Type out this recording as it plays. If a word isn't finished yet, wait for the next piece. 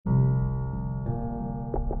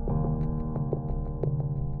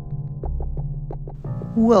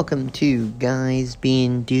Welcome to Guys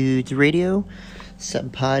Being Dudes Radio,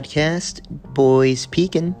 sub podcast Boys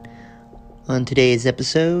Pekin'. On today's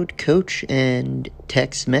episode, Coach and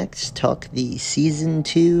Tex Mex talk the season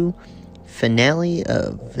 2 finale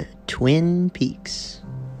of Twin Peaks.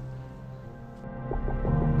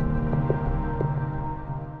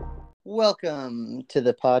 Welcome to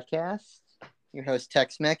the podcast. Your host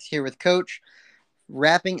Tex Mex here with Coach,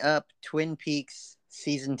 wrapping up Twin Peaks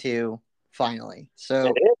season 2 finally.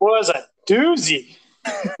 So it was a doozy.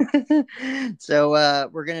 So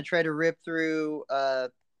we're gonna try to rip through. I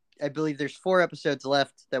believe there's 4 episodes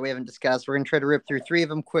left that we haven't discussed. We're gonna try to rip through 3 of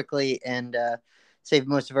them quickly and save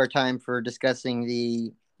most of our time for discussing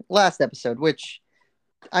the last episode. Which,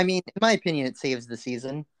 I mean, in my opinion, it saves the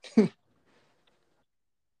season.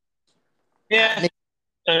 Yeah,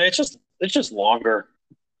 it's just longer.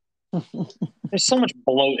 There's so much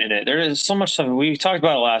bloat in it. There is so much stuff. We talked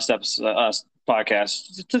about it last episode, last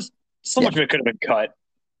podcast. It's just so much of it could have been cut.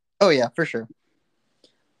 Oh yeah, for sure.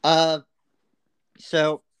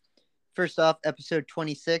 So first off, episode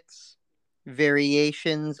 26,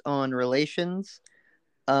 Variations on Relations.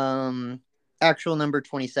 Actual number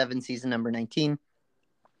 27, season number 19.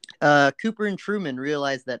 Cooper and Truman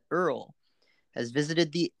realize that Earl has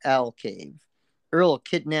visited the Owl Cave. Earl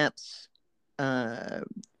kidnaps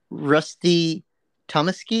Rusty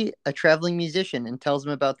Tomasky, a traveling musician, and tells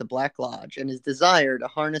him about the Black Lodge and his desire to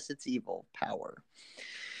harness its evil power.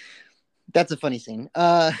 That's a funny scene.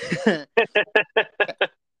 That's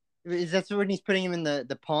when he's putting him in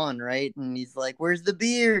the pond, right? And he's like, "Where's the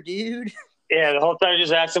beer, dude?" Yeah, the whole time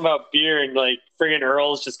just asking about beer, and like friggin'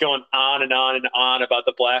 Earl's just going on and on and on about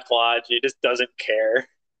the Black Lodge. He just doesn't care.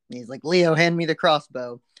 And he's like, "Leo, hand me the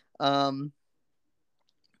crossbow." Catherine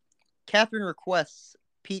requests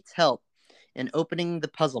Pete's help in opening the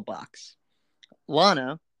puzzle box.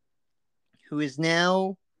 Lana, who is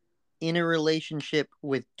now in a relationship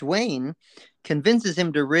with Dwayne, convinces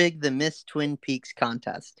him to rig the Miss Twin Peaks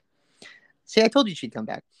contest. See, I told you she'd come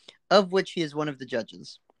back, of which he is one of the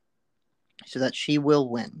judges, so that she will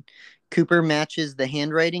win. Cooper matches the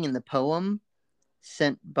handwriting in the poem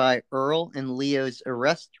sent by Earl in Leo's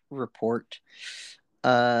arrest report,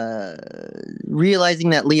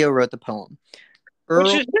 realizing that Leo wrote the poem.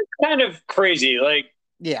 Which is kind of crazy. Like,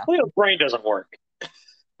 yeah, Leo's brain doesn't work.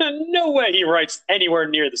 No way he writes anywhere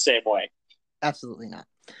near the same way. Absolutely not.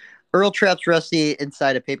 Earl traps Rusty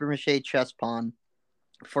inside a papier-mâché chess pawn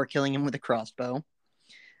before killing him with a crossbow.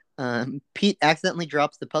 Pete accidentally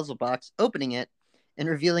drops the puzzle box, opening it and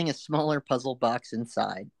revealing a smaller puzzle box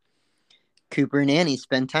inside. Cooper and Annie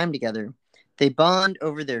spend time together. They bond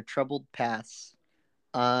over their troubled pasts.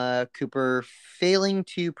 Cooper failing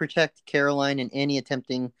to protect Caroline and Annie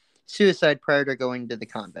attempting suicide prior to going to the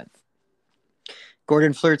convent.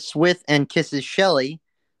 Gordon flirts with and kisses Shelley.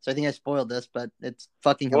 So I think I spoiled this, but it's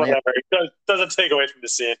fucking hilarious. Whatever. It doesn't take away from the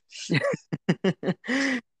scene.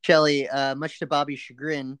 Shelley, much to Bobby's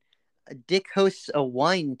chagrin, Dick hosts a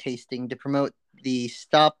wine tasting to promote the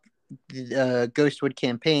Stop Ghostwood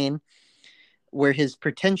campaign, where his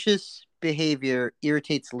pretentious behavior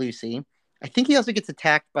irritates Lucy. I think he also gets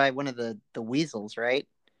attacked by one of the weasels, right?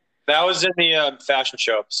 That was in the fashion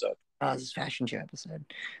show episode. Oh, this is fashion show episode.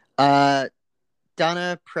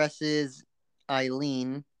 Donna presses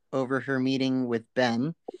Eileen over her meeting with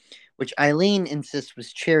Ben, which Eileen insists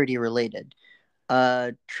was charity related.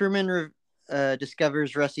 Truman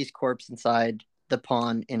discovers Rusty's corpse inside the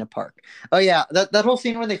pond in a park. Oh yeah, that whole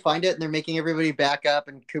scene where they find it and they're making everybody back up,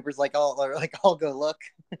 and Cooper's like, "I'll go look."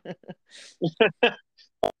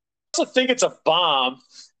 I also think it's a bomb.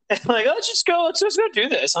 And like, let's just go do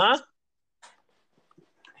this, huh?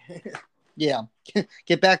 Yeah,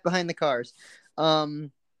 get back behind the cars.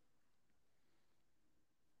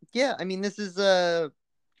 Yeah, I mean, this is the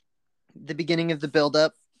beginning of the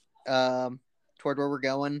build-up toward where we're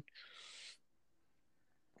going.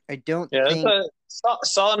 I don't think... there's a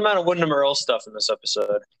solid amount of Wyndham Earl stuff in this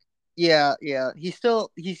episode. Yeah. He's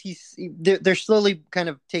they're slowly kind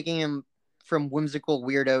of taking him from whimsical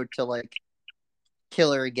weirdo to like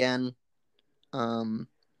killer again,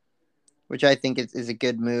 which I think is a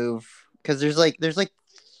good move, because there's like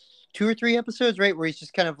 2 or 3 episodes, right, where he's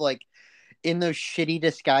just kind of like in those shitty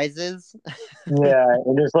disguises. Yeah,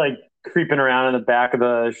 and just like creeping around in the back of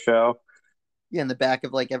the show. Yeah, in the back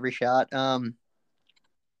of like every shot.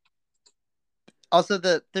 Also,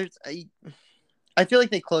 I feel like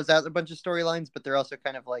they close out a bunch of storylines, but they're also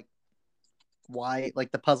kind of like, why,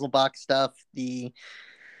 like the puzzle box stuff, the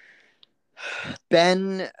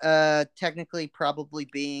Ben technically probably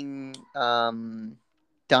being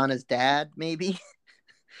Donna's dad, maybe.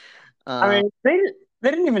 I mean, they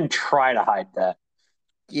didn't even try to hide that.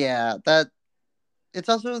 Yeah, it's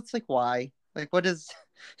also it's like why? Like what is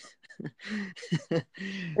It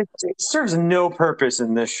serves no purpose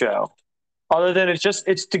in this show other than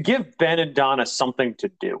it's to give Ben and Donna something to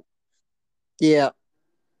do. Yeah.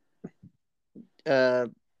 Uh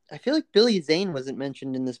I feel like Billy Zane wasn't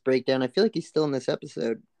mentioned in this breakdown. I feel like he's still in this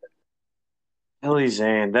episode. Billy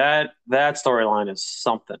Zane, that storyline is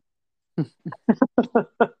something.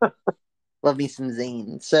 Love me some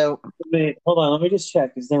Zane. So Hold on, let me just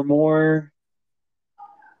check. Is there more?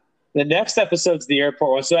 The next episode's the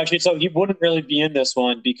airport one. So actually, so he wouldn't really be in this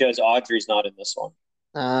one because Audrey's not in this one.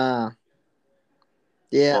 ah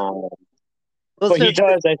yeah. Um, Well but so he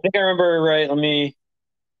does. I think I remember right. Let me.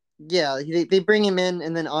 yeah, they bring him in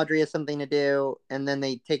and then Audrey has something to do and then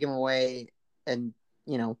they take him away and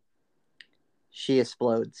you know she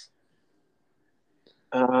explodes.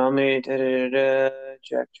 Let me.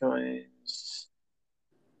 Jack joins.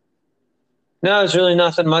 No, there's really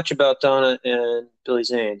nothing much about Donna and Billy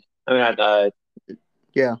Zane. I mean,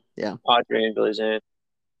 Yeah. Audrey and Billy Zane.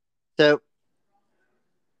 So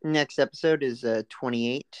next episode is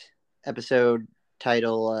 28 episode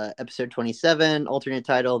title episode 27 alternate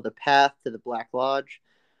title The Path to the Black Lodge.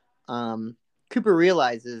 Cooper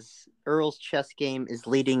realizes Earl's chess game is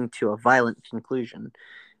leading to a violent conclusion.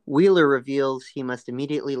 Wheeler reveals he must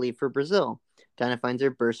immediately leave for Brazil. Dinah finds her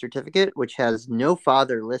birth certificate, which has no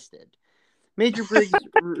father listed. Major Briggs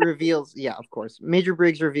reveals, yeah, of course. Major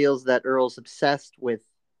Briggs reveals that Earl's obsessed with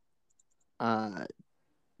uh,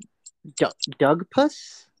 Doug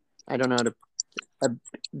Puss. I don't know how to. Uh,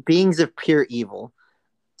 beings of pure evil.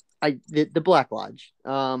 The Black Lodge.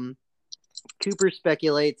 Cooper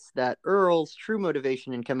speculates that Earl's true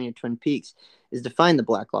motivation in coming to Twin Peaks is to find the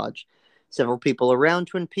Black Lodge. Several people around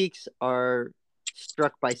Twin Peaks are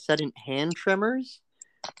struck by sudden hand tremors.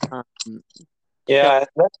 Um, Yeah,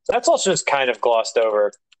 that's also just kind of glossed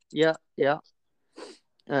over. yeah.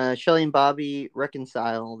 Shelley and Bobby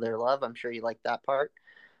reconcile their love. I'm sure you like that part.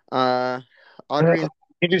 Audrey and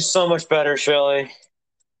You do so much better, Shelley.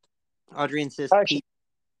 Audrey insists Actually,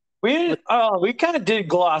 Pete. we kind of did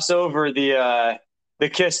gloss over the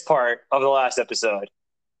kiss part of the last episode.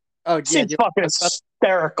 Oh yeah, Seems fucking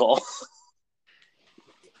hysterical.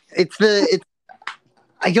 it's.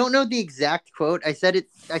 I don't know the exact quote. I said it.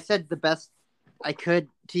 I said the best I could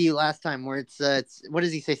to you last time. Where it's what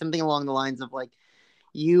does he say? Something along the lines of like,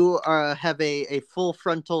 you have a full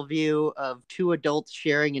frontal view of two adults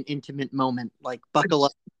sharing an intimate moment, like buckle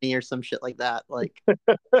up with me or some shit like that. Like,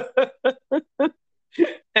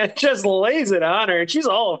 And just lays it on her, and she's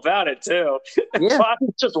all about it too. And yeah,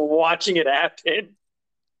 Bobby's just watching it happen.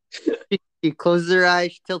 she closes her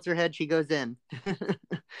eyes, she tilts her head, she goes in.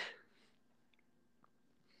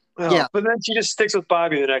 Yeah, But then she just sticks with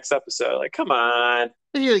Bobby the next episode. Like, come on.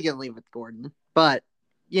 you're gonna leave with Gordon, but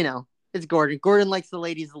you know it's Gordon. Gordon likes the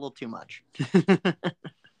ladies a little too much.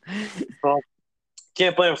 Well,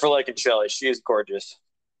 can't blame him for liking Shelley. She is gorgeous.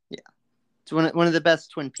 Yeah, it's one of the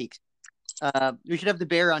best Twin Peaks. We should have the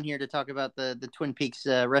bear on here to talk about the Twin Peaks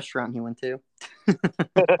restaurant he went to.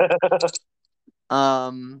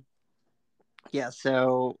 Yeah,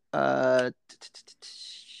 so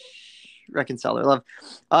reconcile their love.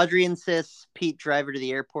 Audrey insists Pete drive her to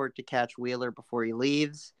the airport to catch Wheeler before he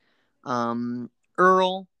leaves.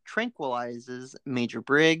 Earl tranquilizes Major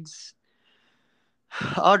Briggs.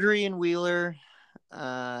 Audrey and Wheeler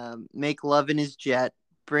make love in his jet,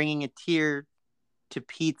 bringing a tear to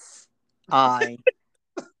Pete's eye.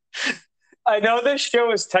 I know this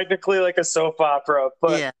show is technically like a soap opera,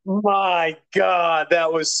 but yeah. My God,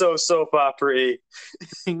 that was so soap opera-y.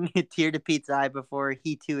 Bringing a tear to Pete's eye before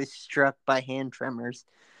he too is struck by hand tremors.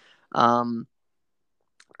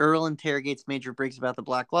 Earl interrogates Major Briggs about the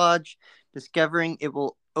Black Lodge, discovering it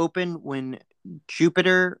will open when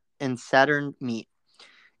Jupiter and Saturn meet.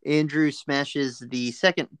 Andrew smashes the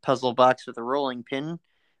second puzzle box with a rolling pin,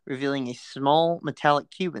 revealing a small metallic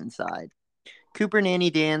cube inside. Cooper and Annie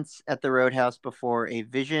dance at the roadhouse before a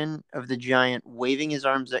vision of the giant waving his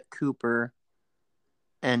arms at Cooper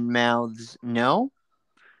and mouths no.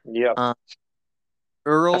 Yep.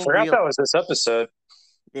 Earl I forgot that was this episode.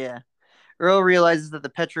 Yeah. Earl realizes that the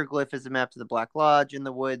petroglyph is a map to the Black Lodge. In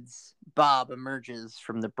the woods, Bob emerges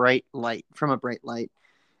from a bright light,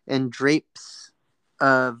 and drapes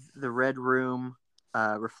of the red room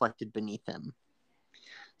reflected beneath him.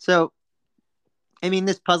 So, I mean,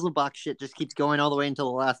 this puzzle box shit just keeps going all the way until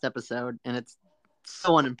the last episode, and it's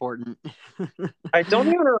so unimportant. I don't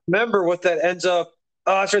even remember what that ends up.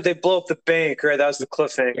 Oh, that's right. They blow up the bank, right? That was the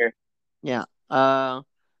cliffhanger. Yeah.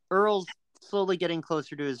 Earl's slowly getting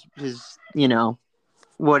closer to his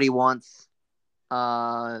what he wants.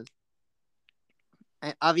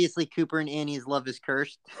 Obviously, Cooper and Annie's love is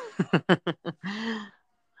cursed.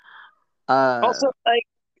 Also, like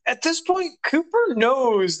at this point, Cooper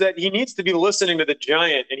knows that he needs to be listening to the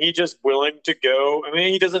giant, and he's just willing to go. I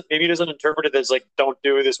mean, he doesn't maybe he doesn't interpret it as like don't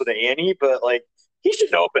do this with Annie, but like he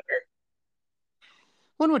should know better.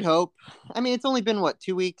 One would hope. I mean, it's only been what,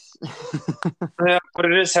 2 weeks? Yeah, but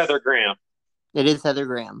it is Heather Graham. It is Heather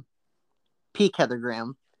Graham. Peak Heather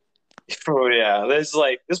Graham. Oh yeah, this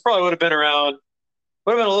probably would have been around.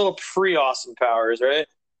 Would have been a little pre Austin Powers, right?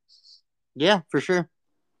 Yeah, for sure.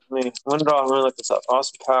 I mean, I'm gonna look this up.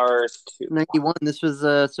 Austin Powers 2. 91. This was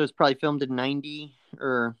so it's probably filmed in 90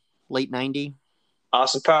 or late 90.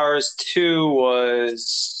 Austin Powers 2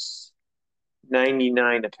 was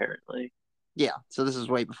 99 apparently. Yeah, so this is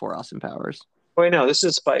way before Austin Powers. Wait, no, this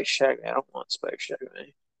is Spike Shagney. I don't want Spike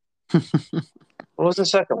Shagney. What was the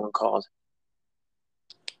second one called?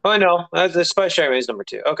 Oh, no, the Spike Shagney is number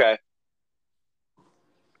 2. Okay.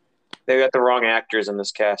 They got the wrong actors in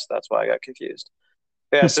this cast. That's why I got confused.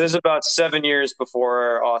 Yeah, so this is about 7 years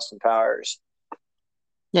before Austin Powers.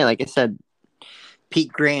 Yeah, like I said,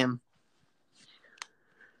 Pete Graham.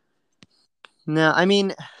 No, I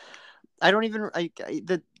mean, I don't even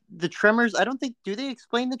the Tremors. I don't think do they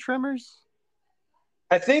explain the Tremors?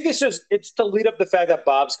 I think it's to lead up the fact that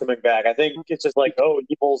Bob's coming back. I think it's just like, oh,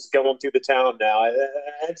 evil's going through the town now.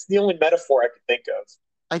 It's the only metaphor I could think of.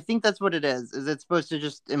 I think that's what it is. Is it's supposed to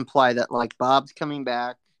just imply that like Bob's coming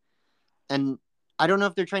back, and I don't know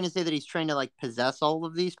if they're trying to say that he's trying to like possess all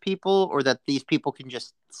of these people, or that these people can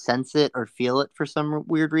just sense it or feel it for some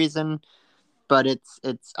weird reason. But it's.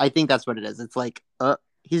 I think that's what it is. It's like,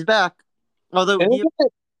 he's back. Although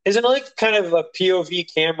isn't it like kind of a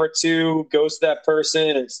POV camera too, goes to that person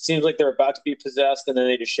and it seems like they're about to be possessed and then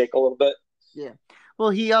they just shake a little bit? Yeah. Well,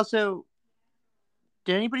 he also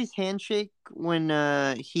did anybody's hand shake when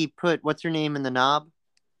he put what's her name in the knob?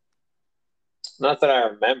 Not that I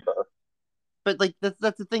remember. But like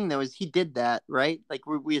that's the thing though, is he did that, right? Like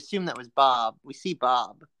we assume that was Bob. We see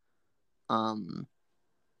Bob.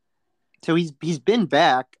 So he's been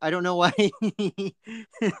back. I don't know why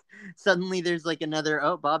suddenly there's like another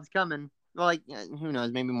Bob's coming. Well, like who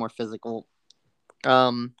knows, maybe more physical.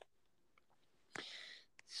 So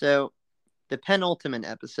the penultimate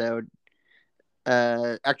episode,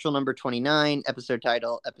 actual number 29, episode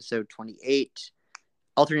title, episode 28,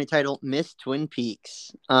 alternate title, Miss Twin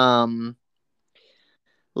Peaks.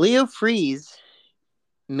 Leo frees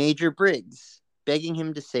Major Briggs, begging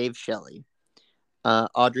him to save Shelley.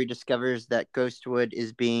 Audrey discovers that Ghostwood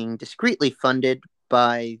is being discreetly funded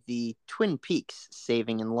by the Twin Peaks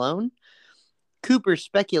Saving and Loan. Cooper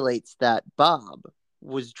speculates that Bob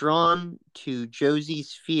was drawn to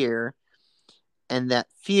Josie's fear, and that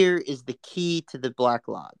fear is the key to the Black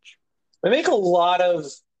Lodge. They make a lot of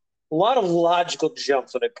logical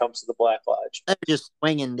jumps when it comes to the Black Lodge. They're just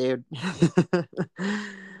swinging, dude.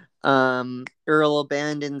 Earl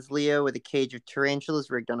abandons Leo with a cage of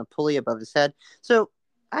tarantulas rigged on a pulley above his head. So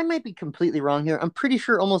I might be completely wrong here. I'm pretty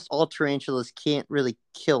sure almost all tarantulas can't really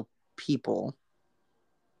kill people.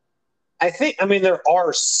 I mean, there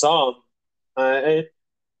are some. I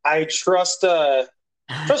trust Winter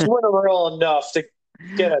Earl enough to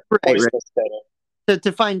get a poisonous right.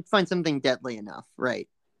 To find something deadly enough, right?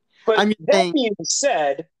 But being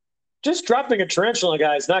said, just dropping a tarantula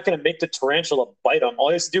guy is not going to make the tarantula bite him. All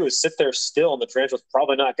he has to do is sit there still, and the tarantula's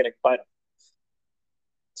probably not going to bite him.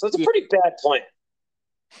 So it's a pretty bad plan.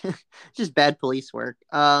 Just bad police work.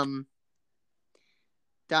 Donna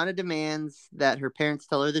demands that her parents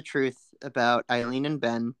tell her the truth about Eileen and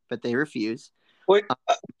Ben, but they refuse. Wait,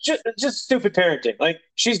 just stupid parenting. Like,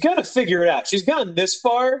 she's got to figure it out. She's gotten this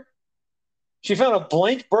far. She found a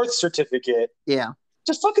blank birth certificate. Yeah.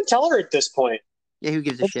 Just fucking tell her at this point. Yeah, who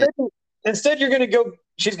gives a shit? Instead, she's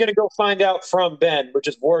going to go find out from Ben, which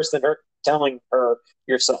is worse than her telling her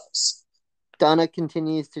yourselves. Donna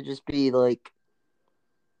continues to just be like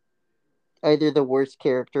either the worst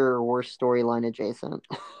character or worst storyline adjacent.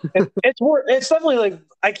 It's definitely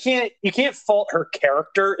like you can't fault her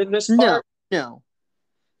character in this part. No.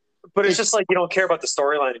 But it's just like you don't care about the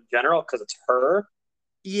storyline in general because it's her.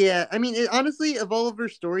 Yeah, I mean, honestly, of all of her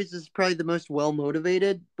stories, this is probably the most well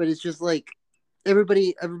motivated. But it's just like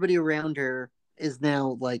everybody around her is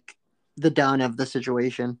now like the Donna of the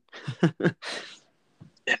situation.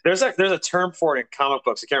 There's a term for it in comic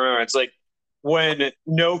books. I can't remember. It's like when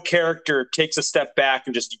no character takes a step back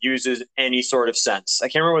and just uses any sort of sense. I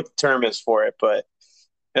can't remember what the term is for it, but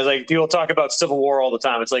it's like people talk about Civil War all the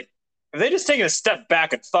time. It's like if they just taken a step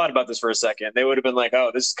back and thought about this for a second, they would have been like,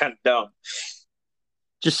 "Oh, this is kind of dumb."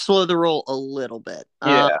 Just slow the roll a little bit.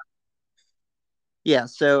 Yeah. Yeah,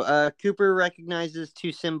 so Cooper recognizes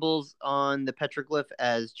two symbols on the petroglyph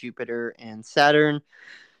as Jupiter and Saturn,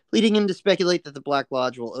 leading him to speculate that the Black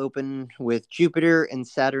Lodge will open with Jupiter and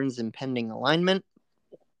Saturn's impending alignment.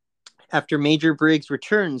 After Major Briggs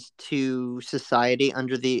returns to society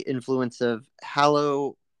under the influence of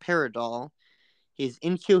haloperidol, his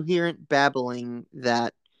incoherent babbling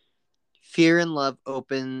that fear and love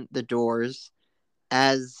open the doors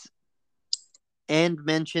as and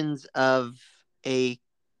mentions of a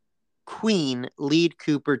queen lead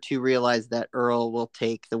Cooper to realize that Earl will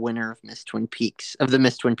take the winner of the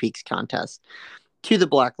Miss Twin Peaks contest to the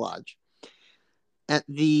Black Lodge. At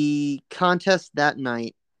the contest that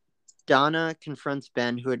night, Donna confronts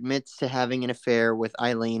Ben, who admits to having an affair with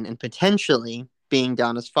Eileen and potentially being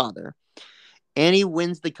Donna's father. Annie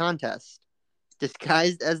wins the contest.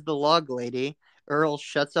 Disguised as the log lady, Earl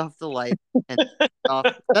shuts off the light and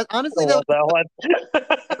off. Honestly, that was that one.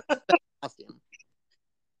 costume.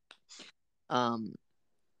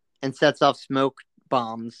 And sets off smoke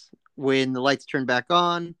bombs. When the lights turn back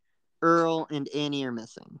on, Earl and Annie are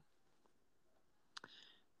missing.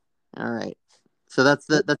 All right. So that's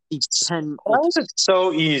the 10. Why was it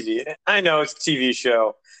so easy? I know it's a TV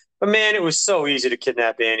show, but man, it was so easy to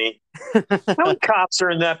kidnap Annie. How many cops are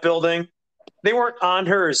in that building? They weren't on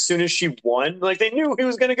her as soon as she won. Like they knew he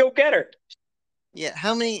was going to go get her. Yeah.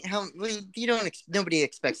 Nobody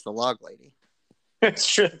expects the log lady. It's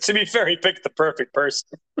true. To be fair, he picked the perfect person.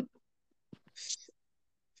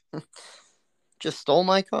 Just stole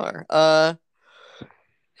my car.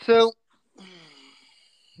 So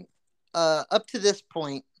up to this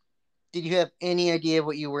point, did you have any idea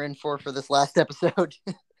what you were in for this last episode?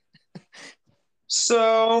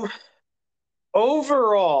 So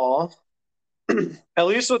overall, at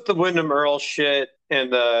least with the Wyndham Earl shit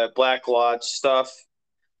and the Black Lodge stuff,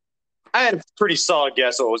 I had a pretty solid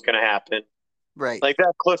guess what was going to happen. Right. Like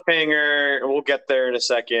that cliffhanger, we'll get there in a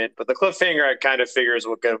second, but the cliffhanger I kind of figures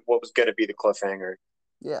what was going to be the cliffhanger.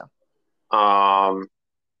 Yeah.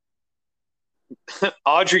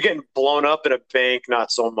 Audrey getting blown up in a bank,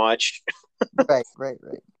 not so much. Right.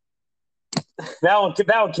 That one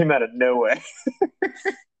came out of nowhere.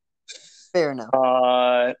 Fair enough.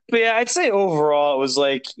 But yeah, I'd say overall it was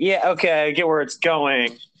like, yeah, okay, I get where it's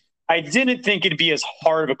going. I didn't think it'd be as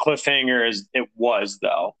hard of a cliffhanger as it was,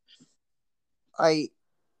 though.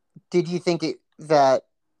 Did you think that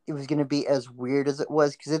it was going to be as weird as it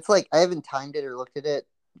was? Because it's like I haven't timed it or looked at it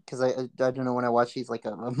because I don't know when I watched these, like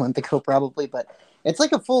a month ago probably, but it's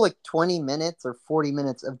like a full like 20 minutes or 40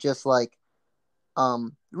 minutes of just like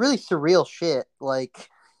really surreal shit. Like,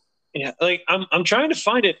 yeah, like I'm trying to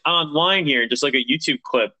find it online here, just like a YouTube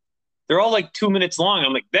clip. They're all like 2 minutes long.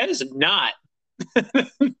 I'm like, that is not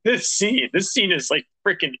this scene. This scene is like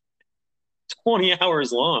freaking 20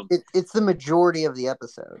 hours long. It's the majority of the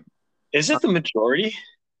episode. Is it the majority?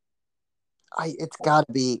 It's got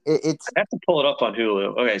to be. It's. I have to pull it up on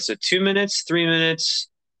Hulu. Okay, so 2 minutes, 3 minutes,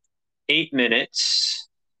 8 minutes,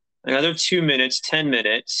 another 2 minutes, 10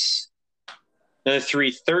 minutes, another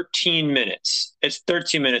 13 minutes. It's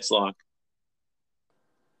 13 minutes long.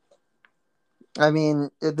 I mean,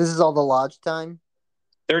 this is all the lodge time.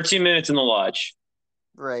 13 minutes in the lodge.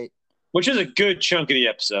 Right. Which is a good chunk of the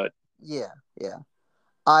episode. Yeah.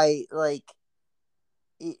 I like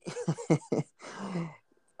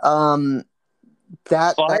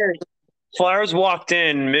that Flowers walked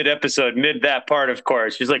in mid-episode, mid that part, of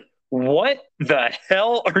course. She's like, what the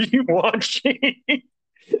hell are you watching? I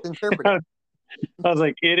was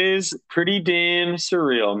like, it is pretty damn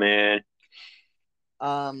surreal, man.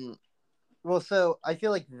 Well, so I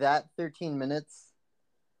feel like that 13 minutes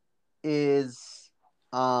is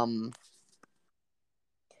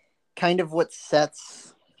kind of what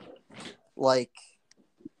sets the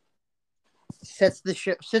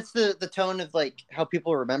show, sets the tone of like how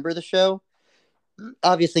people remember the show.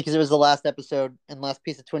 Obviously, because it was the last episode and last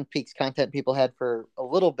piece of Twin Peaks content people had for a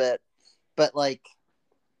little bit, but like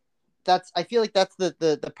I feel like that's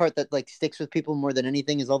the part that like sticks with people more than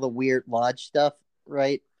anything is all the weird lodge stuff,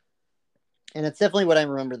 right? And it's definitely what I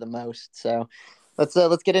remember the most. So let's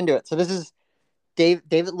get into it. So this is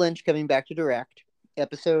David Lynch coming back to direct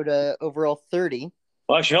episode overall 30.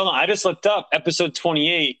 Well, actually, hold on. I just looked up. Episode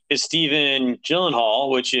 28 is Stephen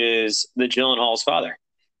Gyllenhaal, which is the Gyllenhaal's father.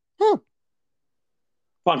 Huh.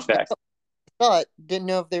 Fun fact. Didn't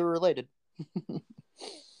know if they were related.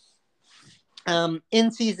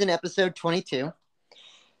 In season episode 22.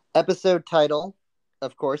 Episode title,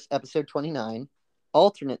 of course, episode 29.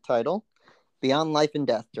 Alternate title, Beyond Life and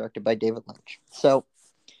Death, directed by David Lynch. So,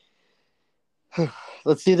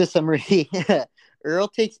 let's do the summary. Earl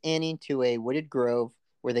takes Annie to a wooded grove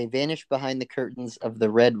where they vanish behind the curtains of the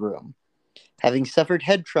Red Room. Having suffered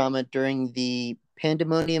head trauma during the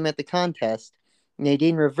pandemonium at the contest,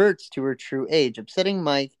 Nadine reverts to her true age, upsetting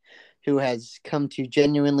Mike, who has come to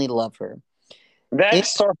genuinely love her. I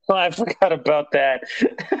forgot about that.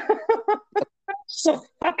 So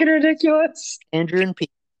fucking ridiculous. Andrew and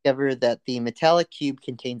Pete discover that the metallic cube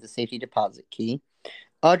contains a safety deposit key.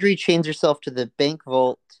 Audrey chains herself to the bank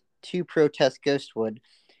vault to protest Ghostwood,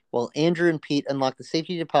 while Andrew and Pete unlock the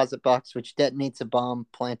safety deposit box, which detonates a bomb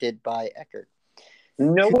planted by Eckert.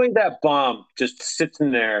 No way that bomb just sits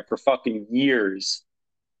in there for fucking years,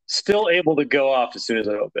 still able to go off as soon as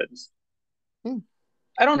it opens.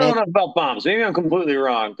 I don't know enough about bombs. Maybe I'm completely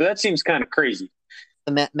wrong, but that seems kind of crazy.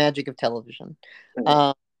 The magic of television.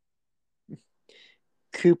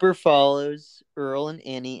 Cooper follows Earl and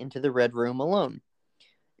Annie into the Red Room alone.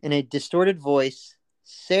 In a distorted voice,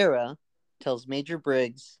 Sarah tells Major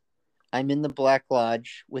Briggs, "I'm in the Black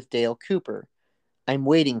Lodge with Dale Cooper. I'm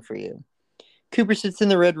waiting for you." Cooper sits in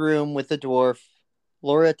the Red Room with the dwarf.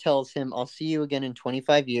 Laura tells him, "I'll see you again in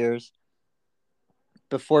 25 years.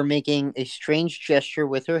 Before making a strange gesture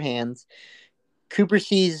with her hands, Cooper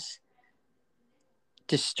sees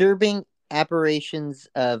disturbing apparitions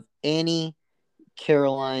of Annie,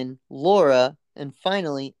 Caroline, Laura, and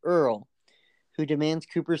finally Earl, who demands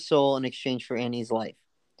Cooper's soul in exchange for Annie's life.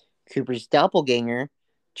 Cooper's doppelganger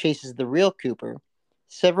chases the real Cooper.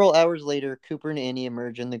 Several hours later, Cooper and Annie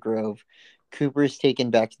emerge in the grove. Cooper is taken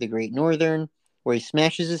back to the Great Northern, where he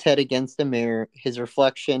smashes his head against a mirror, his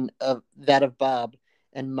reflection of that of Bob,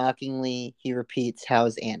 and mockingly he repeats,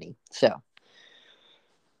 "How's Annie?" So,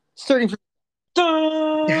 starting from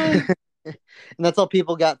and that's all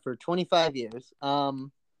people got for 25 years. I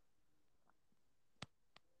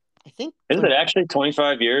think isn't it actually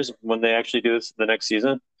 25 years when they actually do this the next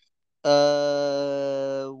season?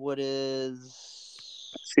 What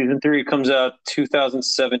is season 3 comes out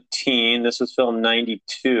 2017. This was filmed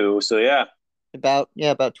 92, so yeah, about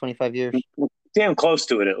 25 years. Damn close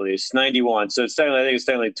to it, at least 91. So it's technically, I think it's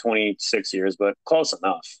technically 26 years, but close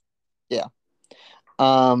enough. Yeah.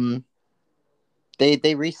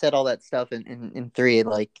 They reset all that stuff in 3,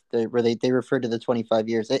 like where they refer to the 25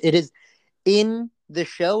 years. It is in the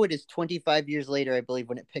show. It is 25 years later, I believe,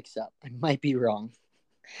 when it picks up. I might be wrong.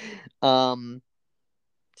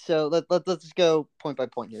 So let's just go point by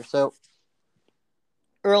point here. So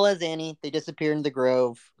Earl as Annie, they disappear in the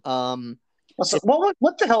grove. So,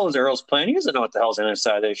 what the hell is Earl's plan? He doesn't know what the hell's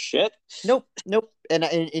inside this shit. Nope. And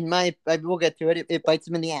we'll get to it. It bites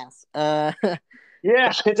him in the ass.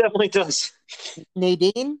 Yeah, it definitely does.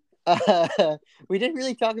 Nadine. We didn't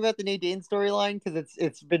really talk about the Nadine storyline because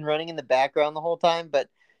it's been running in the background the whole time. But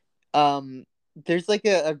there's like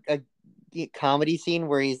a comedy scene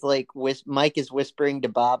where he's like Mike is whispering to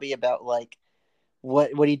Bobby about like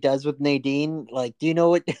what he does with Nadine. Like, do you know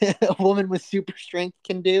what a woman with super strength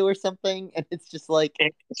can do or something? And it's just like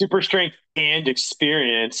super strength and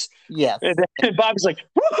experience. Yes. And Bobby's like,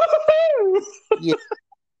 woo-hoo-hoo! Yeah.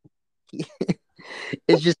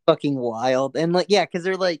 It's just fucking wild. And like, yeah, because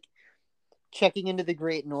they're like checking into the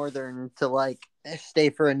Great Northern to like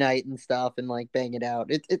stay for a night and stuff and like bang it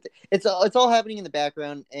out. It's all happening in the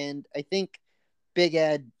background, and I think Big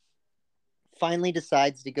Ed finally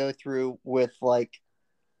decides to go through with like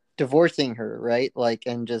divorcing her, right? Like,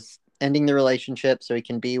 and just ending the relationship so he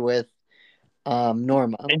can be with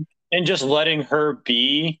Norma. And just letting her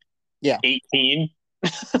be 18.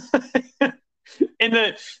 And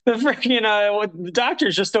the freaking the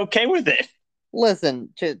doctor's just okay with it.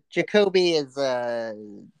 Listen, Jacoby is a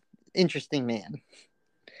interesting man.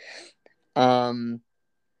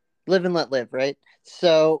 Live and let live, right?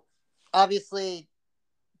 So obviously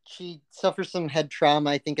she suffers some head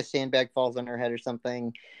trauma. I think a sandbag falls on her head or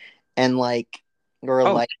something, and like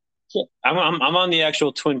I'm on the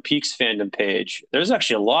actual Twin Peaks fandom page. There's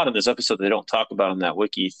actually a lot of this episode they don't talk about on that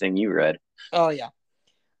wiki thing you read. Oh yeah.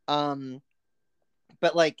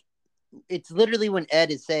 But like it's literally when Ed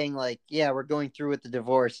is saying like, yeah, we're going through with the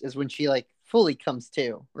divorce is when she like fully comes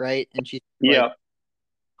to, right? And she's like,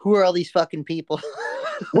 who are all these fucking people?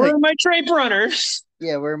 Where are my drape runners?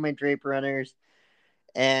 Yeah, where are my drape runners?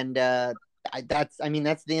 And that's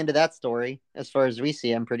the end of that story as far as we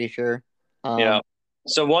see, I'm pretty sure.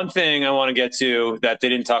 So one thing I want to get to that they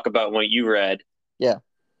didn't talk about when you read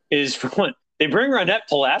is for one, they bring Ronette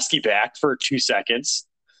Pulaski back for 2 seconds.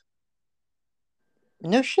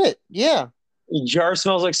 No shit. Yeah. Jar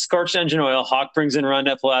smells like scorched engine oil. Hawk brings in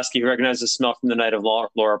Ronette Pulaski, who recognizes the smell from the night of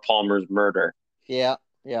Laura Palmer's murder. Yeah.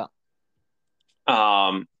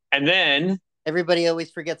 And then everybody always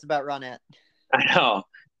forgets about Ronette. I know.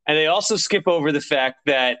 And they also skip over the fact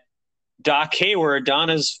that Doc Hayward,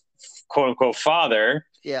 Donna's quote unquote father,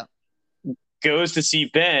 Yeah. goes to see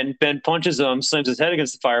Ben. Ben punches him, slams his head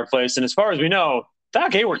against the fireplace, and as far as we know,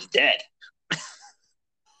 Doc Hayward's dead.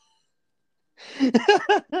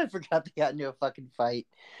 I forgot they got into a fucking fight.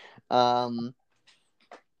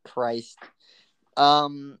 Christ.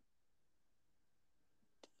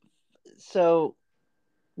 So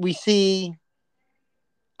we see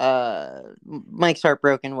Mike's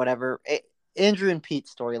heartbroken, whatever. Andrew and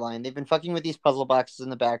Pete's storyline. They've been fucking with these puzzle boxes in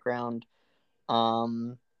the background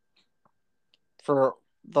for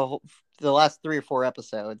the last 3 or 4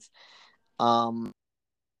 episodes. Longer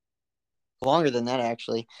than that,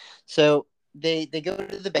 actually. So they go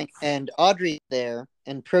to the bank, and Audrey's there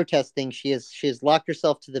and protesting. She has locked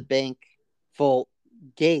herself to the bank vault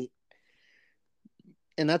gate,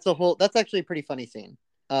 and that's actually a pretty funny scene.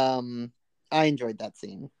 I enjoyed that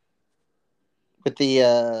scene with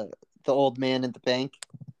the old man at the bank.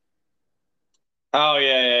 Oh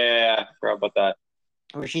yeah. Forgot about that.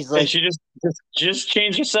 Where she's like, and she just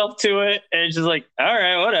changed herself to it, and she's like, all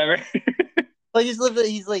right, whatever. I just love that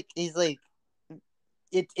he's like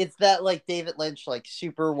it's that like David Lynch like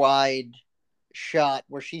super wide shot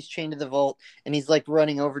where she's chained to the vault and he's like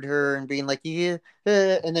running over to her and being like yeah,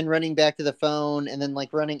 and then running back to the phone and then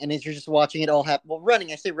like running, and as you're just watching it all happen. Well,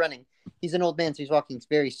 running, I say running. He's an old man, so he's walking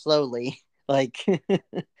very slowly. Like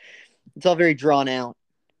it's all very drawn out.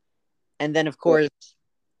 And then of course,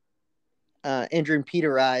 Andrew and Pete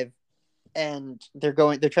arrive, and they're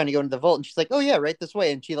trying to go into the vault, and she's like, "Oh yeah, right this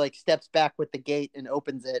way," and she like steps back with the gate and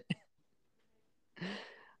opens it,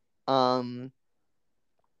 to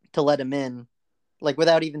let him in, like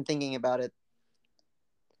without even thinking about it.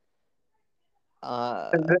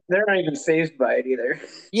 They're not even phased by it either.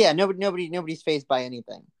 Yeah, nobody's phased by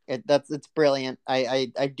anything. It's brilliant.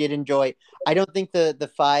 I did enjoy. I don't think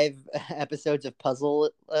the 5 episodes of puzzle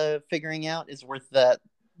figuring out is worth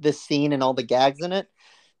this scene and all the gags in it,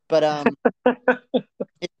 but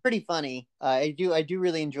it's pretty funny. I do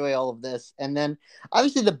really enjoy all of this, and then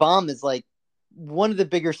obviously the bomb is like one of the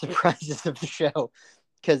bigger surprises of the show,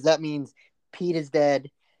 because that means Pete is dead,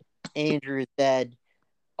 Andrew is dead,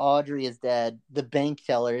 Audrey is dead, the bank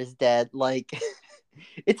teller is dead. Like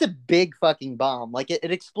it's a big fucking bomb. Like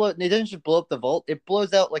it explodes. It doesn't just blow up the vault; it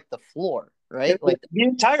blows out like the floor, right? Like the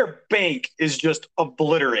entire bank is just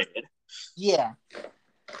obliterated. Yeah.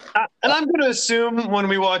 And I'm going to assume when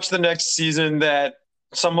we watch the next season that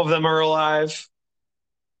some of them are alive.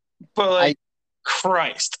 But like,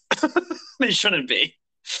 Christ, they shouldn't be.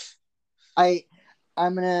 I'm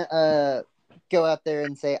gonna go out there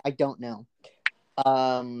and say I don't know.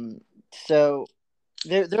 So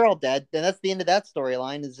they're all dead. And that's the end of that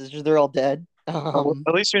storyline. Is just they're all dead.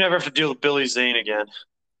 At least we never have to deal with Billy Zane again.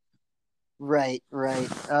 Right.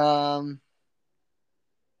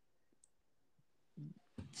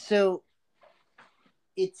 So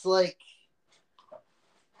it's like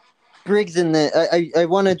Briggs in the. I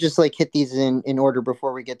want to just like hit these in order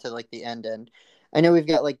before we get to like the end. I know we've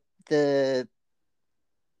got like the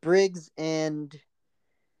Briggs and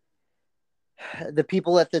the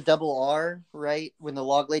people at the Double R, right? When the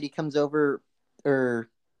log lady comes over, or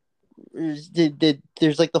there's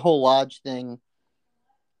like the whole lodge thing,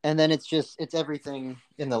 and then it's everything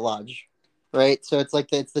in the lodge, right? So it's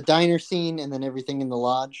like it's the diner scene, and then everything in the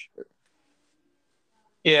lodge.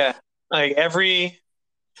 Yeah, like every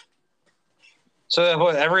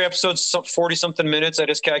episode's 40 something minutes. I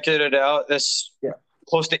just calculated it out. That's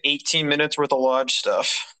close to 18 minutes worth of lodge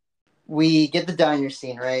stuff. We get the diner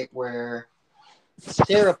scene, right, where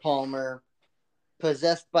Sarah Palmer,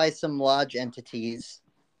 possessed by some lodge entities.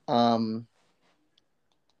 I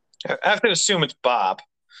have to assume it's Bob.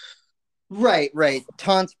 Right.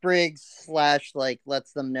 Taunts Briggs / like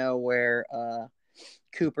lets them know where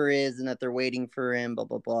Cooper is and that they're waiting for him. Blah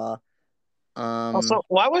blah blah. Also,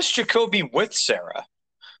 why was Jacoby with Sarah?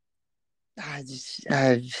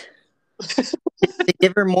 They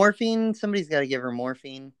give her morphine. Somebody's got to give her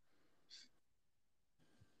morphine.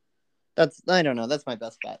 I don't know. That's my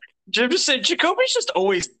best bet. I'm just saying, Jacoby's just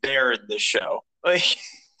always there in this show. Like,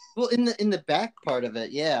 well, in the back part of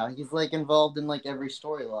it, yeah, he's like involved in like every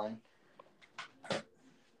storyline.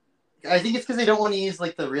 I think it's because they don't want to use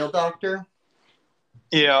like the real doctor.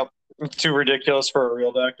 Yeah, too ridiculous for a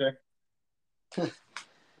real doctor.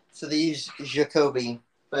 So they use Jacoby,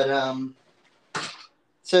 but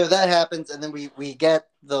so that happens, and then we get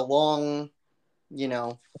the long,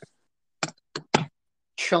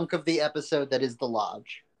 chunk of the episode that is the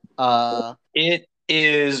lodge. It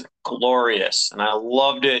is glorious, and I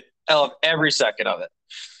loved it. I love every second of it.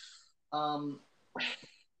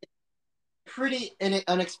 pretty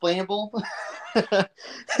unexplainable.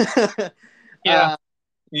 Yeah,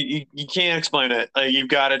 you can't explain it. You've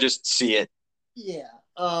got to just see it. Yeah,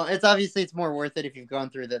 it's obviously it's more worth it if you've gone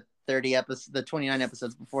through the 30 episodes, the 29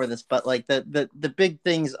 episodes before this. But like the big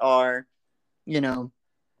things are, you know,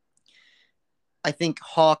 I think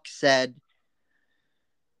Hawk said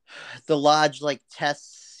the lodge like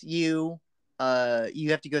tests you.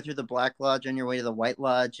 You have to go through the Black Lodge on your way to the White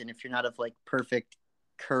Lodge, and if you're not of like perfect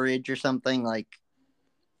courage or something, like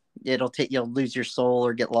you'll lose your soul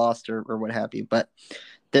or get lost or what have you. But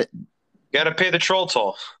the Got to pay the troll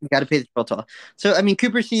toll. you got to pay the troll toll. So I mean,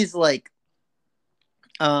 Cooper sees like,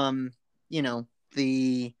 the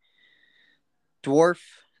dwarf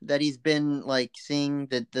that he's been like seeing,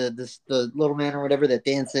 the little man or whatever that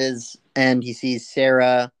dances, and he sees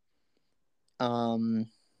Sarah,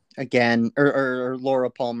 again, or Laura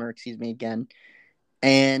Palmer, excuse me, again,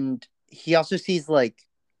 and he also sees like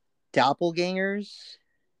doppelgangers,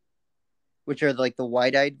 which are like the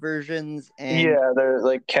wide-eyed versions, and Yeah, they're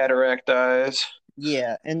like cataract eyes.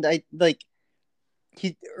 yeah, and I like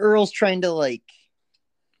Earl's trying to like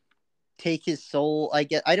take his soul. I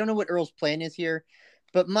don't know what Earl's plan is here,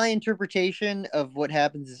 but my interpretation of what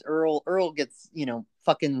happens is Earl gets,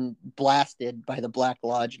 fucking blasted by the Black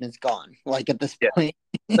Lodge and is gone. Like at this point.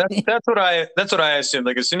 That's what I assumed.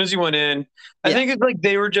 Like as soon as he went in, I think it's like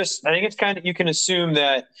they were just. I think it's kind of, you can assume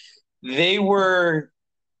that they were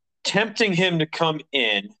tempting him to come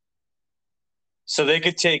in so they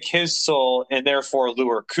could take his soul and therefore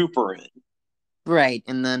lure Cooper in. Right,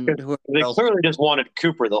 and then they clearly just wanted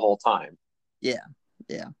Cooper the whole time. Yeah.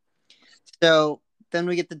 So then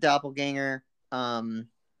we get the doppelganger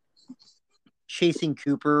chasing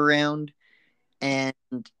Cooper around, and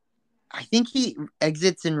I think he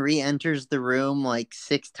exits and re-enters the room like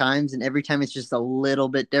 6 times, and every time it's just a little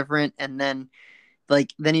bit different. And then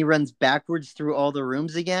he runs backwards through all the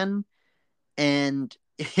rooms again, and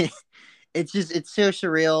it's so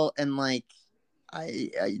surreal. And like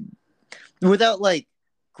I without like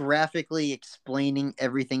graphically explaining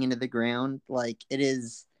everything into the ground, like it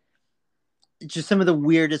is just some of the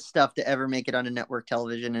weirdest stuff to ever make it on a network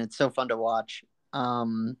television, and it's so fun to watch.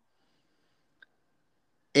 I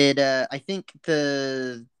think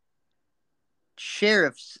the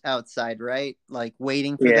sheriff's outside, right? Like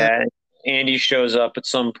waiting for them. Andy shows up at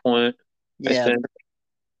some point. Yeah.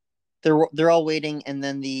 They're all waiting, and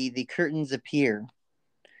then the curtains appear,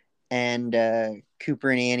 and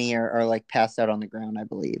Cooper and Annie are like passed out on the ground, I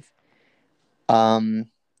believe.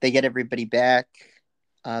 They get everybody back.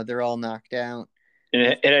 They're all knocked out. And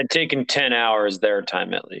it had taken 10 hours their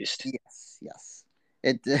time at least. Yes.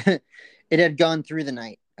 It it had gone through the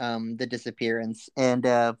night, the disappearance, and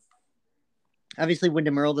obviously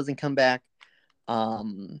Wyndham Earl doesn't come back.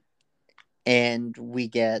 And we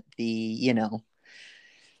get the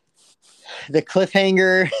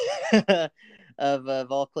cliffhanger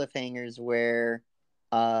of all cliffhangers, where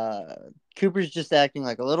Cooper's just acting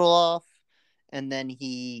like a little off, and then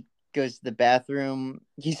he goes to the bathroom.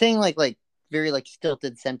 He's saying like very like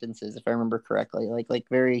stilted sentences, if I remember correctly, like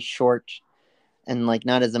very short and like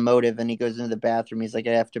not as emotive. And he goes into the bathroom. He's like,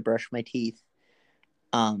 I have to brush my teeth.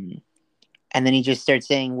 And then he just starts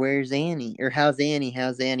saying, "Where's Annie?" or "How's Annie?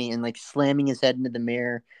 How's Annie?" and like slamming his head into the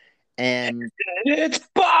mirror. And it's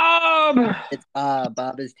Bob. It's Bob.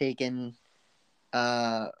 Bob has taken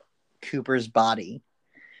Cooper's body,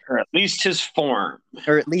 or at least his form.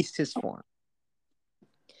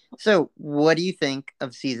 So, what do you think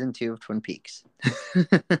of season 2 of Twin Peaks?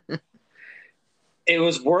 It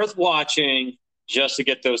was worth watching just to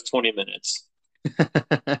get those 20 minutes.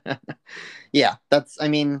 Yeah,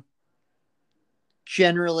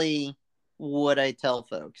 generally what I tell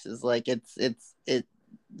folks is like it's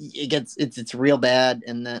real bad,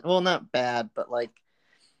 and then, well, not bad, but like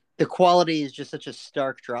the quality is just such a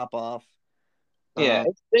stark drop off. Yeah,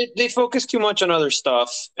 they focus too much on other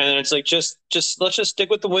stuff, and it's like just let's just stick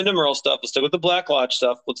with the Wyndham Earl stuff. Let's stick with the Black Lodge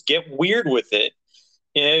stuff. Let's get weird with it.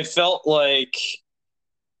 It felt like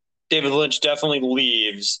David Lynch definitely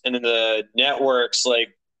leaves, and then the network's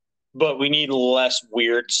like, but we need less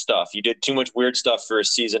weird stuff. You did too much weird stuff for a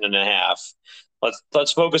season and a half.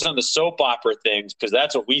 Let's focus on the soap opera things, because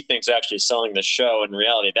that's what we think is actually selling the show. In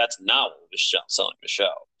reality, that's not what was selling the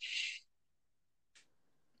show.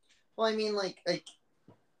 Well, I mean, like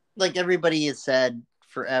everybody has said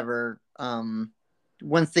forever,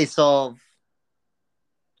 once they solve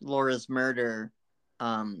Laura's murder,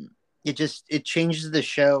 it changes the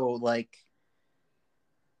show, like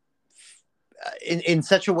in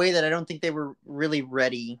such a way that I don't think they were really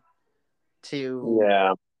ready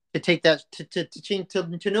to to take that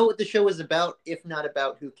to know what the show was about, if not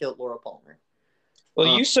about who killed Laura Palmer.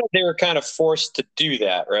 Well, you said they were kind of forced to do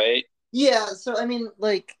that, right? Yeah, so I mean,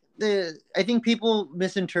 like I think people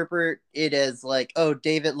misinterpret it as like, oh,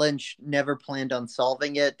 David Lynch never planned on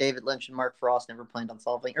solving it. David Lynch and Mark Frost never planned on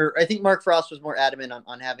solving, or I think Mark Frost was more adamant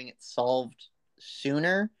on having it solved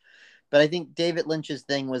sooner. But I think David Lynch's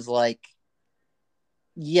thing was like,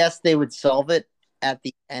 yes, they would solve it at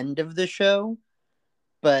the end of the show,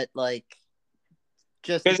 but like,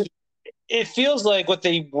 just it feels like what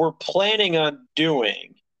they were planning on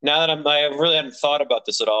doing. Now that I really hadn't thought about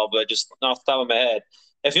this at all, but just off the top of my head,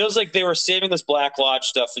 it feels like they were saving this Black Lodge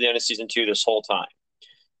stuff for the end of season 2 this whole time.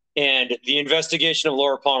 And the investigation of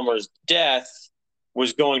Laura Palmer's death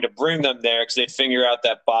was going to bring them there because they'd figure out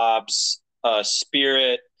that Bob's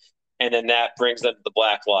spirit, and then that brings them to the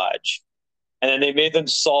Black Lodge. And then they made them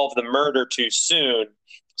solve the murder too soon.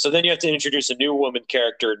 So then you have to introduce a new woman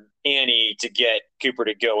character, Annie, to get Cooper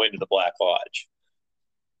to go into the Black Lodge.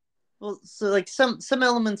 Well, so like some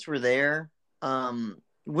elements were there.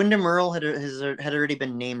 Wyndham Earle had already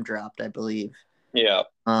been name dropped, I believe. Yeah.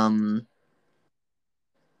 I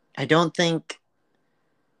don't think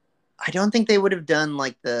they would have done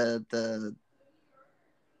like the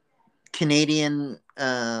Canadian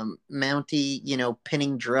Mountie,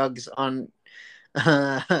 pinning drugs on.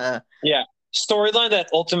 Yeah, storyline that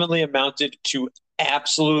ultimately amounted to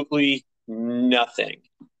absolutely nothing.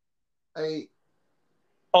 It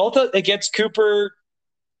gets Cooper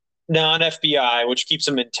non-FBI, which keeps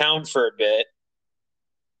him in town for a bit.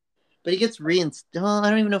 But he gets reinstated. I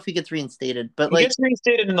don't even know if he gets reinstated. But he gets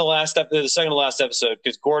reinstated in the second to last episode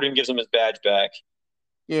because Gordon gives him his badge back.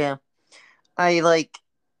 Yeah, I feel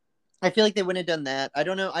like they wouldn't have done that. I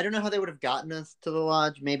don't know how they would have gotten us to the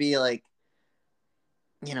lodge. Maybe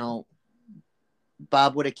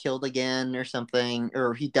Bob would have killed again or something,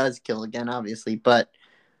 or he does kill again, obviously. But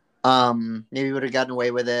maybe he would have gotten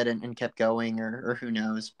away with it and kept going, or who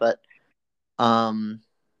knows. But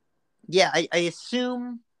yeah, I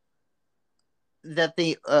assume that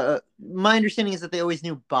my understanding is that they always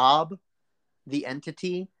knew Bob, the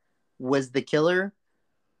entity, was the killer.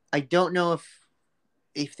 I don't know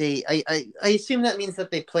if they I assume that means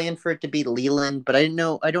that they planned for it to be Leland, but I don't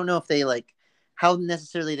know if they how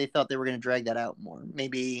necessarily they thought they were going to drag that out more.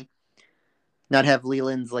 Maybe not have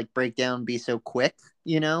Leland's breakdown be so quick,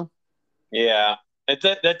 Yeah,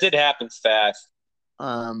 that did happen fast.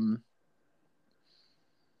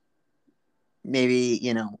 Maybe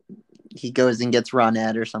he goes and gets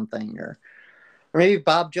Ronette or something, or maybe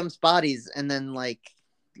Bob jumps bodies and then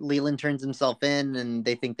Leland turns himself in and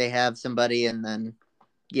they think they have somebody, and then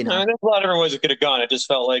there's a lot of different ways it could have gone. It just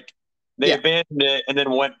felt like they abandoned it and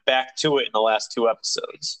then went back to it in the last 2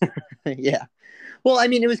 episodes. Yeah. Well, I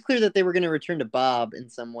mean, it was clear that they were going to return to Bob in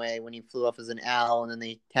some way when he flew off as an owl, and then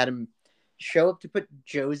they had him show up to put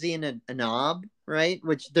Josie in a knob, right?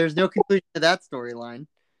 Which there's no conclusion to that storyline.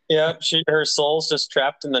 Yeah, her soul's just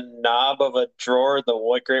trapped in the knob of a drawer of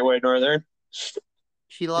the Great White Northern.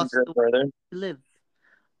 She lost the way to live.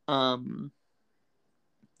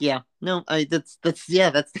 Yeah, no, that's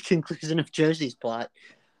the conclusion of Josie's plot.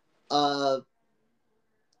 I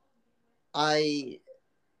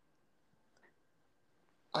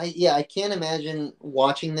can't imagine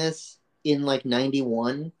watching this in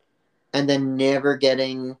 91 and then never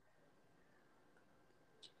getting.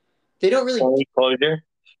 They don't really closure.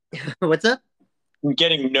 What's up?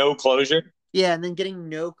 Getting no closure. Yeah, and then getting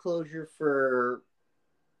no closure for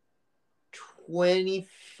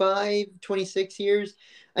 25, 26 years.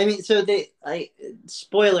 I mean, so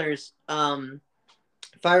spoilers.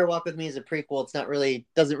 Fire Walk with Me is a prequel.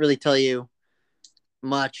 Doesn't really tell you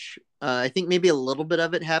much. I think maybe a little bit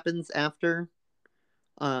of it happens after.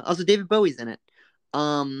 Also, David Bowie's in it.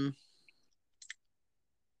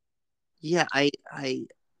 Yeah,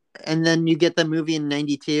 and then you get the movie in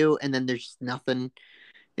 92, and then there's nothing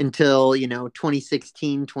until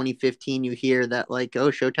 2016, 2015. You hear that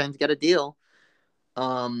Showtime's got a deal.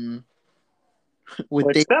 That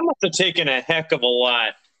must have taken a heck of a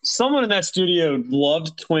lot. Someone in that studio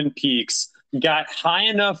loved Twin Peaks, got high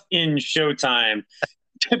enough in Showtime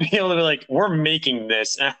to be able to be like, we're making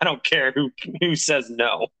this, and I don't care who says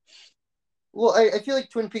no. Well, I feel like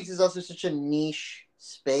Twin Peaks is also such a niche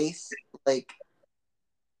space.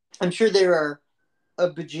 I'm sure there are a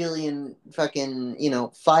bajillion fucking,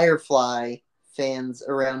 Firefly fans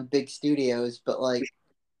around big studios, but we've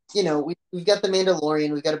got The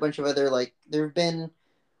Mandalorian, we've got a bunch of other there have been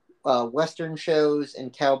Western shows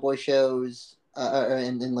and cowboy shows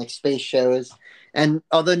and space shows, and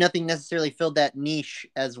although nothing necessarily filled that niche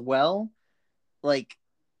as well,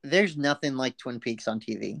 there's nothing like Twin Peaks on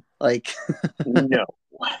TV. Like, No.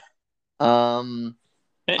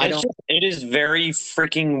 It is very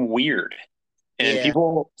freaking weird. And yeah.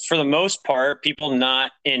 people, for the most part, people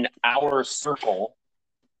not in our circle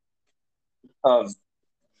of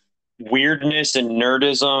weirdness and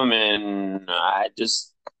nerdism and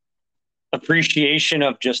just appreciation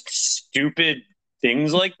of just stupid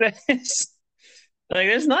things like this. Like,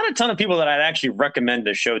 there's not a ton of people that I'd actually recommend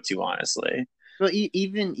the show to, honestly. Well,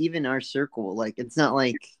 even our circle, like, it's not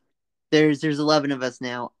like there's 11 of us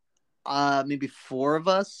now. Maybe 4 of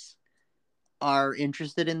us are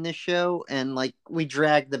interested in this show, and like we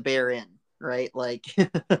drag the bear in, right? Like,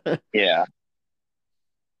 yeah.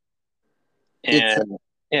 And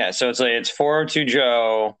so it's like it's 402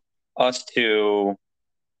 Joe, us 2.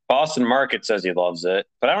 Boston Market says he loves it,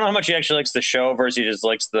 but I don't know how much he actually likes the show versus he just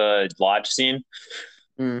likes the lodge scene.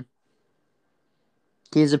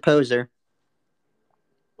 He's a poser.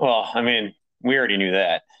 Well, I mean, we already knew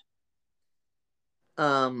that.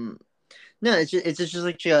 No, it's just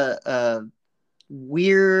like a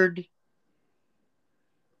weird,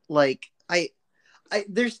 like I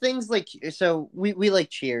there's things like, so we like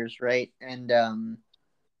Cheers, right? And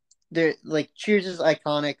there, like, Cheers is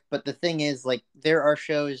iconic, but the thing is, like, there are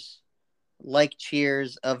shows like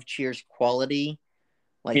Cheers of Cheers quality,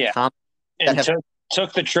 like, and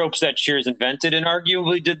took the tropes that Cheers invented and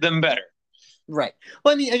arguably did them better. Right.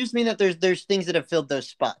 Well, I mean, I just mean that there's things that have filled those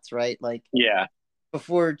spots, right? Like,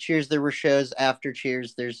 before Cheers, there were shows. After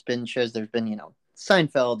Cheers, there's been shows. There's been,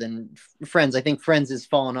 Seinfeld and Friends. I think Friends has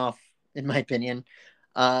fallen off, in my opinion.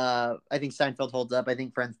 I think Seinfeld holds up. I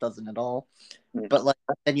think Friends doesn't at all. But like,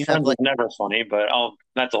 and you Friends have like never funny, but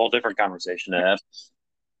that's a whole different conversation to have.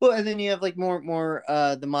 Well, and then you have like more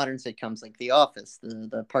the modern sitcoms like The Office,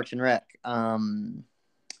 the Parks and Rec,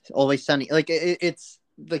 Always Sunny. Like it's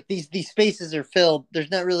like these spaces are filled.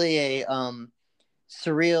 There's not really a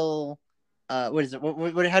surreal. What is it?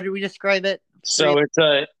 What? How do we describe it? So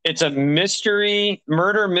it's a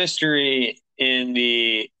murder mystery in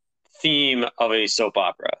the theme of a soap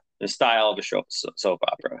opera, the style of a soap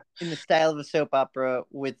opera. In the style of a soap opera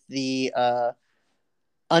with the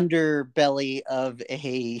underbelly of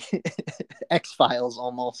a X-Files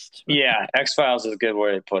almost. Yeah, X-Files is a good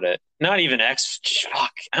way to put it. Not even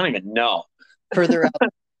fuck, I don't even know. Further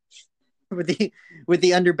out with the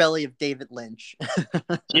underbelly of David Lynch.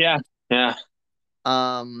 Yeah.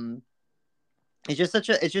 It's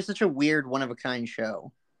just such a weird, one of a kind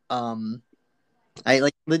show. I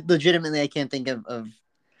like legitimately I can't think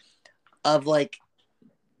of like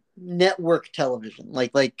network television.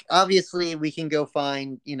 Like obviously we can go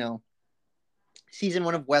find, season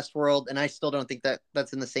 1 of Westworld, and I still don't think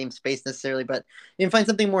that's in the same space necessarily, but you can find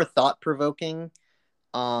something more thought provoking.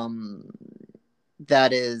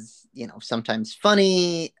 That is, sometimes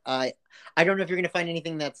funny. I don't know if you're going to find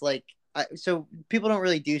anything that's like, so people don't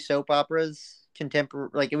really do soap operas contemporary,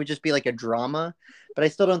 like it would just be like a drama, but I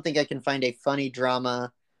still don't think I can find a funny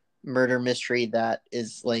drama murder mystery that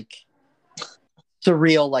is like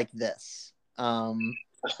surreal like this. I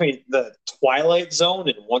mean, the Twilight Zone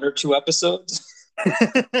in 1 or 2 episodes.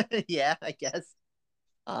 Yeah, I guess.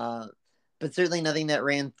 But certainly nothing that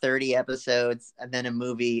ran 30 episodes and then a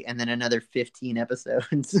movie and then another 15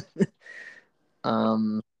 episodes.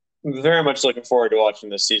 Very much looking forward to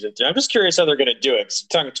watching this season 3. I'm just curious how they're going to do it.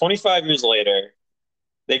 25 years later,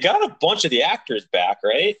 they got a bunch of the actors back,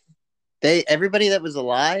 right? Everybody that was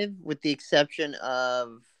alive, with the exception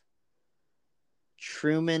of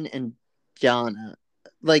Truman and Donna,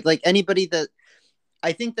 like anybody that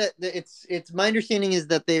I think that it's my understanding is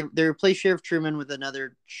that they replace Sheriff Truman with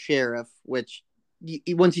another sheriff, which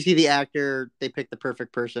once you see the actor, they pick the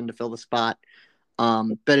perfect person to fill the spot.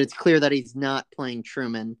 But it's clear that he's not playing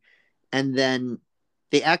Truman. And then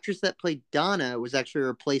the actress that played Donna was actually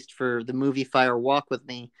replaced for the movie Fire Walk with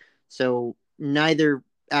Me. So neither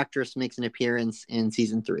actress makes an appearance in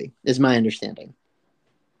season 3, is my understanding.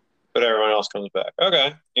 But everyone else comes back.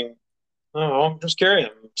 Okay. I'm just curious.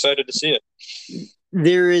 I'm excited to see it.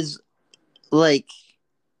 There is, like,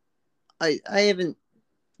 I haven't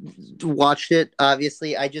watched it,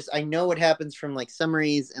 obviously. I know what happens from like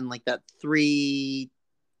summaries and like that 3-4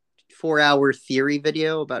 hour theory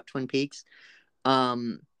video about Twin Peaks.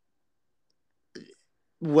 What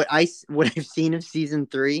I've seen of season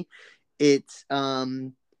 3, it's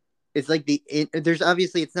like there's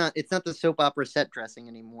obviously it's not the soap opera set dressing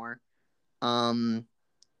anymore.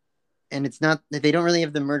 And it's not, they don't really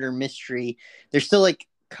have the murder mystery. They're still like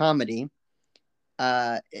comedy.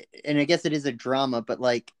 And I guess it is a drama, but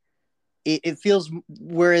like it feels,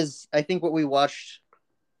 whereas I think what we watched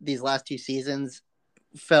these last 2 seasons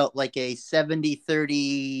felt like a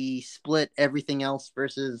 70-30 split, everything else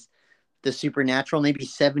versus the supernatural, maybe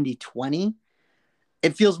 70-20.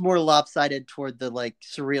 It feels more lopsided toward the like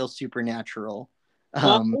surreal supernatural.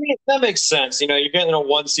 That makes sense. You're getting a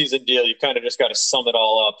 1-season deal. You kind of just got to sum it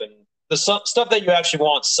all up, and the stuff that you actually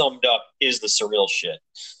want summed up is the surreal shit.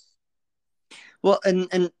 Well,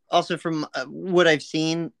 and also from what I've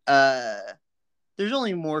seen, there's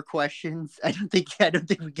only more questions. I don't think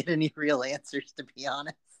we get any real answers, to be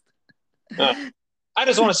honest. I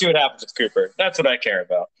just want to see what happens with Cooper. That's what I care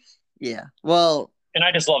about. Yeah. Well, and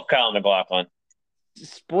I just love Kyle MacLachlan.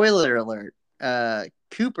 Spoiler alert: Kyle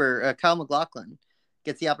MacLachlan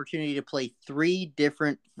gets the opportunity to play 3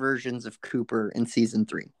 different versions of Cooper in season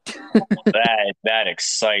 3. That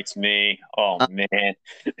excites me. Oh man,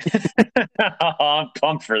 I'm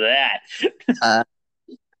pumped for that.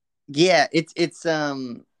 Yeah, it's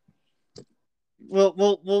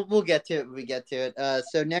we'll get to it when we get to it.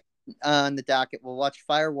 So next on the docket, we'll watch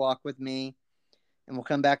Fire Walk with Me, and we'll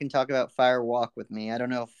come back and talk about Fire Walk with Me. I don't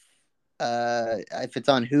know if it's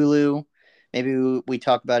on Hulu. Maybe we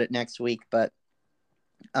talk about it next week, but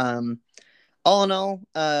all in all,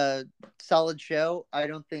 solid show. I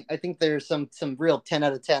think there's some real 10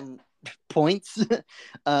 out of 10 points.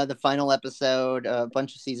 The final episode, a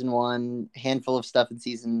bunch of season 1, handful of stuff in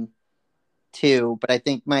season 2, but I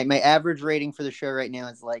think my average rating for the show right now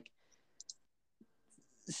is like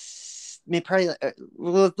probably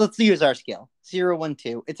let's use our scale 0, 1,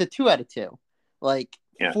 2. It's a 2 out of 2. Like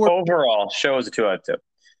overall, show is a 2 out of 2.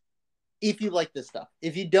 If you like this stuff,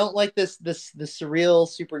 if you don't like the surreal,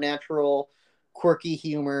 supernatural, quirky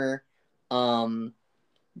humor,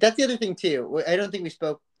 that's the other thing too. I don't think we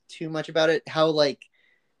spoke too much about it. How like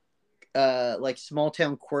small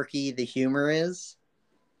town quirky the humor is.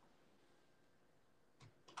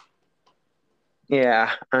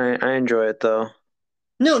 Yeah, I enjoy it though.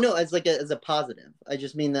 No, as a positive. I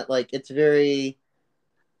just mean that like it's very,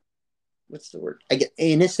 what's the word? I get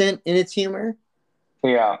innocent in its humor.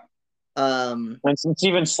 Yeah. And it's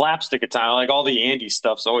even slapstick at times. Like all the Andy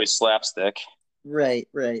stuff's always slapstick. Right.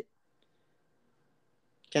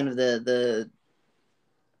 Kind of the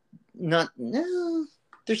not no.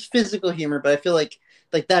 There's physical humor, but I feel like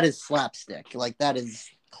that is slapstick. Like that is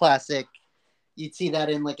classic. You'd see that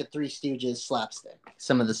in like a Three Stooges slapstick.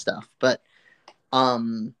 Some of the stuff, but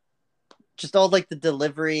just all like the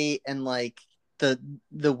delivery and like the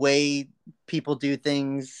way people do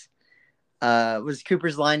things. Was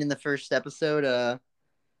Cooper's line in the first episode?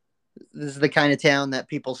 This is the kind of town that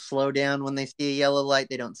people slow down when they see a yellow light.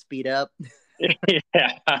 They don't speed up.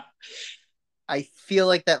 Yeah. I feel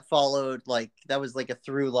like that followed, like, that was like a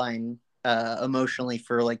through line emotionally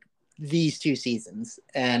for like these 2 seasons.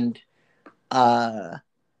 And we're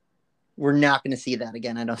not going to see that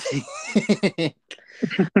again, I don't think.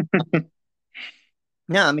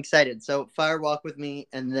 No, I'm excited. So Fire Walk with Me.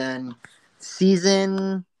 And then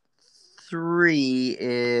season 3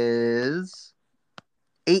 is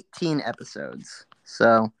 18 episodes.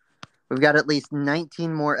 So we've got at least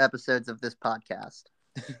 19 more episodes of this podcast.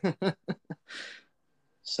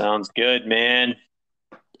 Sounds good, man.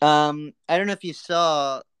 I don't know if you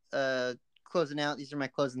saw closing out. These are my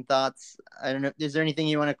closing thoughts. I don't know. Is there anything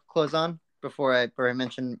you want to close on before I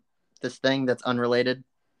mention this thing that's unrelated?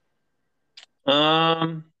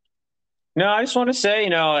 No, I just want to say,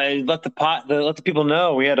 I let the people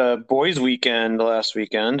know we had a boys' weekend last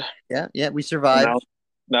weekend. Yeah, we survived.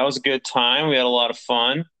 That was a good time. We had a lot of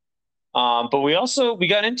fun. But we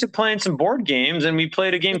got into playing some board games, and we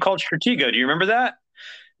played a game called Stratego. Do you remember that?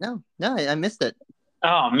 No, I missed it.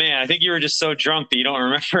 Oh man, I think you were just so drunk that you don't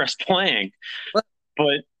remember us playing. What?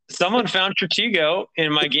 But someone found Stratego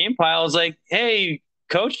in my game pile. I was like, "Hey,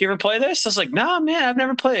 coach, you ever play this?" I was like, "Nah, man, I've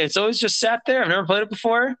never played it. It's always just sat there. I've never played it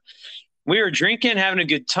before." We were drinking, having a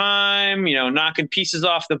good time, knocking pieces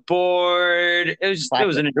off the board. It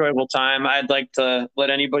was an enjoyable time. I'd like to let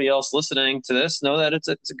anybody else listening to this know that it's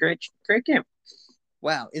a great game.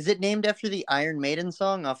 Wow. Is it named after the Iron Maiden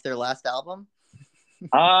song off their last album?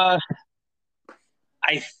 I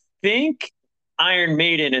think Iron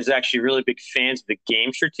Maiden is actually really big fans of the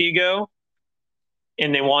game Stratego.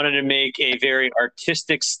 And they wanted to make a very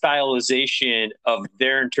artistic stylization of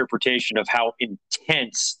their interpretation of how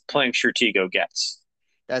intense playing Stratego gets.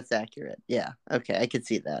 That's accurate. Yeah. Okay, I could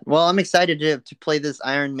see that. Well, I'm excited to play this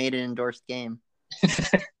Iron Maiden endorsed game.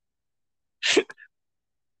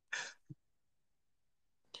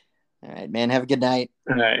 All right, man. Have a good night.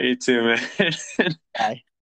 All right, you too, man. Bye.